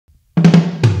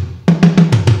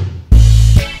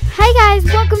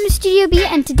welcome to Studio B,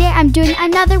 and today I'm doing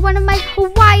another one of my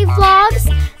Hawaii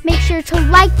vlogs. Make sure to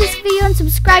like this video and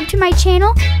subscribe to my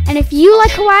channel. And if you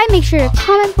like Hawaii, make sure to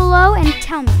comment below and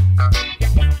tell me.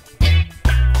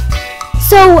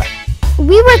 So,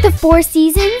 we were at the Four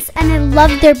Seasons, and I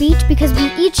loved their beach because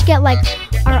we each get like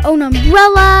our own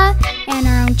umbrella and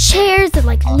our own chairs that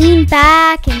like lean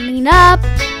back and lean up.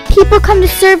 People come to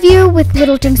serve you with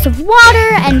little drinks of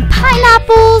water and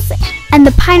pineapples. And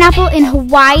the pineapple in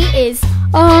Hawaii is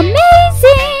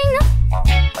amazing!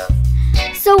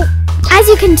 So, as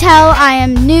you can tell, I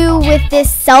am new with this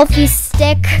selfie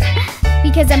stick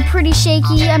because I'm pretty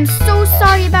shaky. I'm so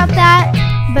sorry about that,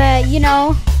 but you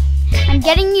know, I'm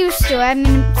getting used to it. I'm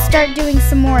going to start doing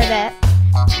some more of it.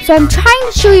 So I'm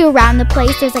trying to show you around the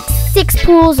place. There's like 6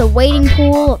 pools, a wading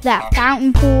pool, that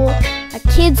fountain pool, a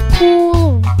kid's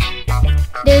pool.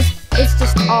 It's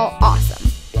just all awesome.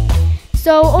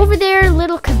 So over there,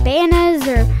 little cabanas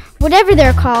or whatever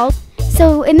they're called.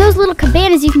 So in those little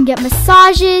cabanas, you can get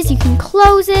massages, you can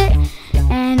close it,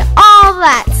 and all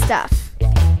that stuff.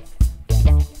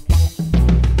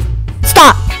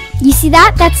 Stop! You see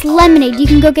that? That's lemonade. You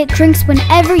can go get drinks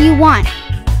whenever you want.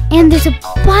 And there's a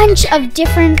bunch of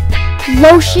different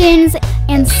lotions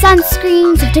and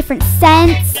sunscreens of different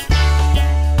scents.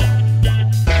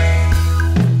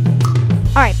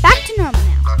 Alright, back to normal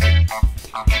now.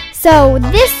 So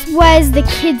this was the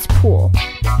kids' pool.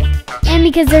 And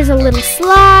because there's a little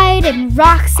slide and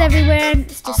rocks everywhere,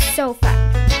 it's just so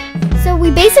fun. So we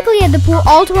basically had the pool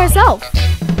all to ourselves.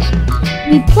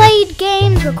 We played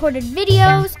games, recorded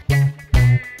videos.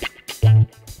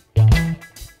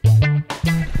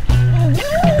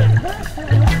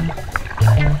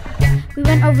 We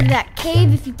went over to that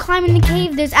cave. If you climb in the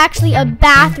cave, there's actually a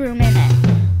bathroom in it.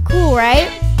 Cool, right?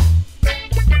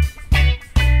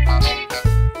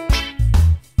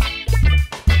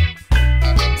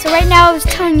 So right now I was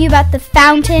telling you about the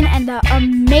fountain and the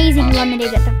amazing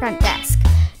lemonade at the front desk.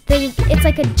 It's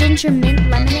like a ginger mint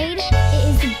lemonade. It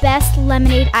is the best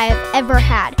lemonade I have ever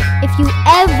had. If you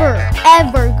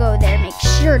ever go there, make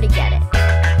sure to get it.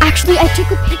 Actually, I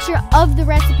took a picture of the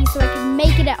recipe so I can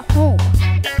make it at home.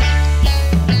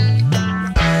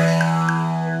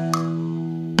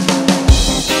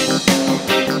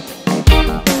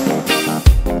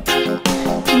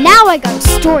 Now I got a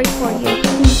story for you.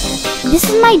 This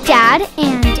is my dad,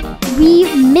 and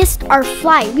we missed our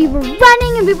flight. We were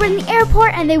running and we were in the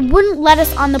airport and they wouldn't let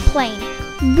us on the plane.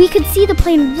 We could see the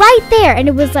plane right there, and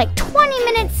it was like 20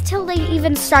 minutes till they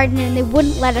even started and they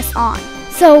wouldn't let us on.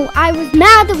 So I was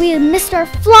mad that we had missed our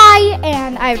flight,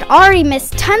 and I'd already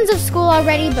missed tons of school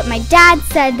already, but my dad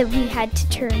said that we had to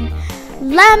turn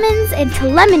lemons into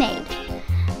lemonade.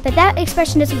 But that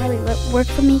expression doesn't really work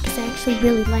for me because I actually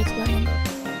really like lemon.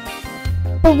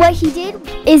 But what he did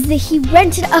is that he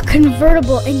rented a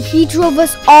convertible and he drove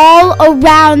us all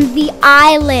around the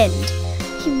island.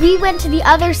 We went to the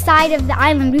other side of the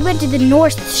island. We went to the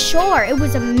North Shore. It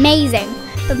was amazing.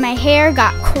 But my hair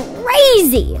got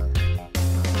crazy.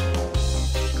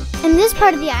 And this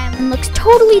part of the island looks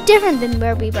totally different than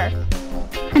where we were.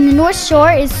 And the North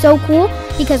Shore is so cool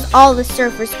because all the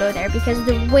surfers go there because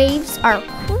the waves are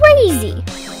crazy.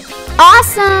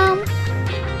 Awesome!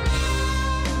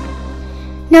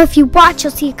 Now if you watch,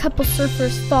 you'll see a couple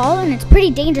surfers fall, and it's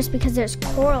pretty dangerous because there's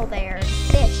coral there, and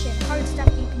fish, and hard stuff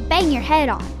you can bang your head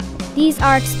on. These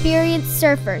are experienced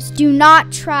surfers. Do not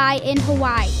try in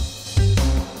Hawaii.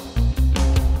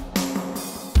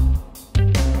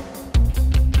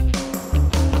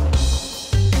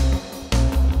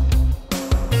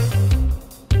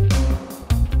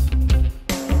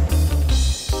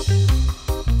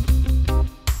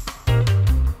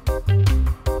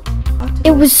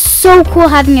 It was so cool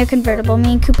having a convertible.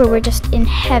 Me and Cooper were just in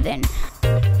heaven.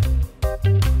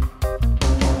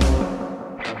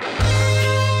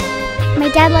 My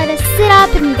dad let us sit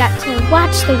up and we got to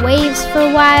watch the waves for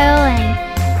a while,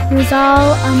 and it was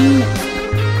all amazing.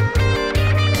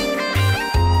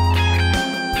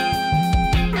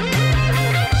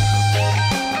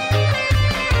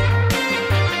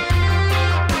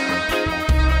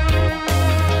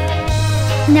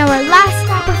 Now our last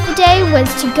stop of the day was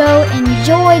to go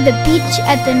enjoy the beach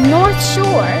at the North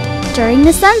Shore during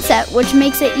the sunset, which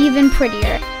makes it even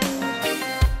prettier.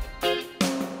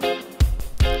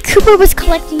 Cooper was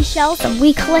collecting shells, and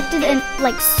we collected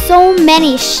like so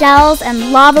many shells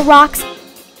and lava rocks.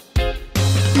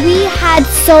 We had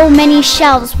so many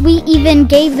shells. We even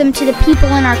gave them to the people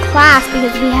in our class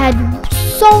because we had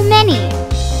so many.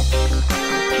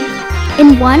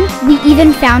 In one, we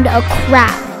even found a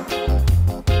crab.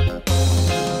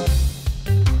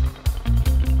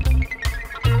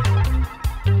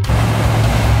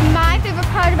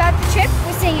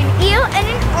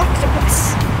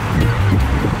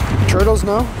 turtles,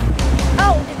 no?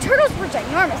 Oh, the turtles were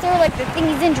ginormous. They were like the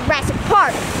thingies in Jurassic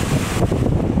Park.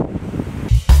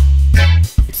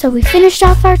 So we finished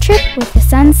off our trip with the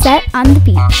sunset on the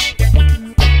beach.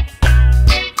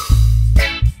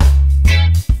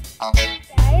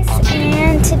 Guys,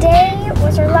 and today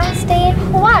was our last day in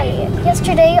Hawaii.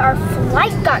 Yesterday our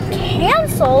flight got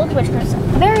canceled, which was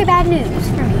very bad news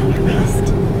for me at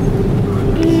least.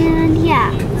 And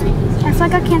yeah, our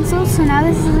flight got canceled, so now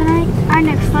this is our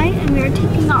next flight, and we are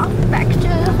taking off back to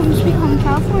Home Sweet Home,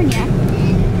 California.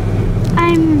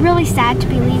 I'm really sad to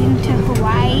be leaving to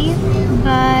Hawaii,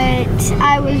 but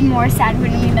I was more sad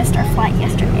when we missed our flight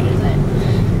yesterday. But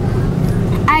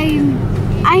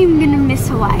I'm gonna miss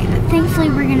Hawaii, but thankfully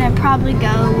we're gonna probably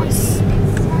go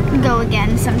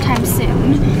again sometime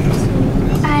soon.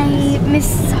 I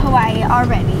miss Hawaii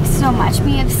already so much.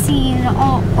 We have seen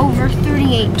over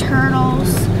 38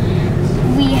 turtles.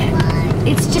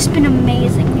 It's just been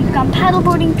amazing. We've gone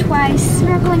paddleboarding twice,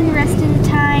 snorkeling the rest of the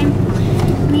time.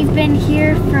 We've been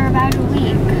here for about a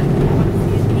week.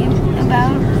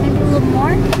 Maybe a little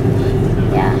more?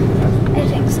 Yeah, I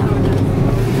think so.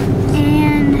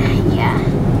 And yeah.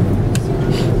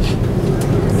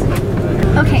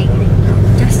 Okay,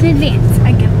 just in advance,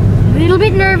 I get a little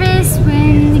bit nervous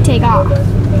when we take off.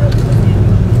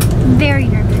 Very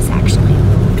nervous, actually.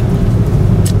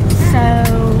 So,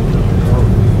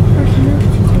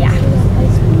 yeah.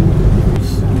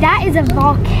 That is a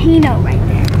volcano right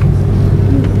there.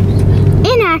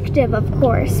 Inactive, of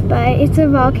course, but it's a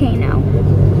volcano.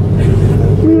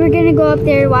 We were gonna go up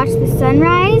there to watch the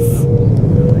sunrise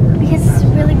because it's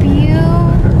really beautiful.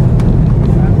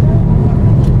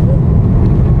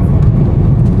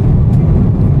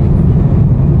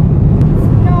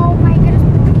 No, my goodness.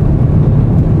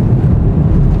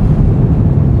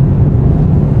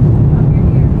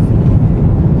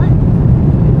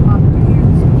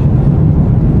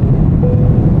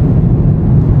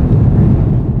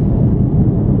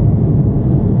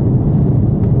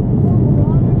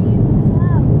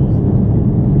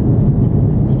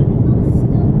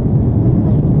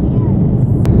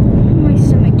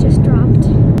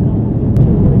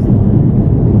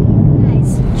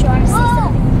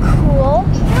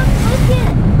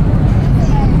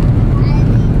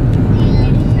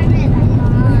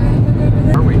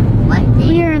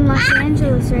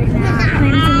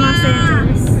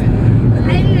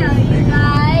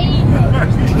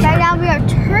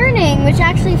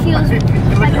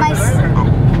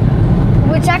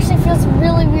 Which actually feels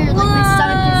really weird, like my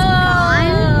stomach is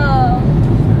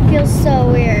gone. Feels so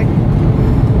weird.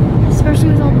 Especially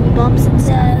with all the bumps and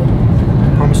stuff.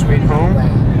 Home sweet home?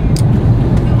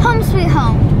 Home sweet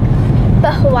home.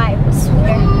 But Hawaii was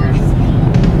sweeter.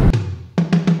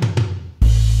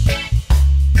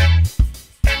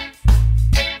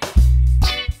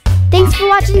 Thanks for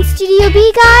watching Studio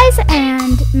B, guys,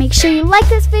 and make sure you like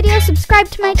this video, subscribe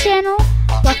to my channel,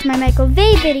 watch my Michael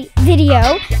Vey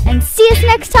video, and see us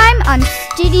next time on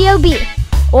Studio B,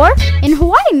 or in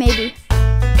Hawaii maybe.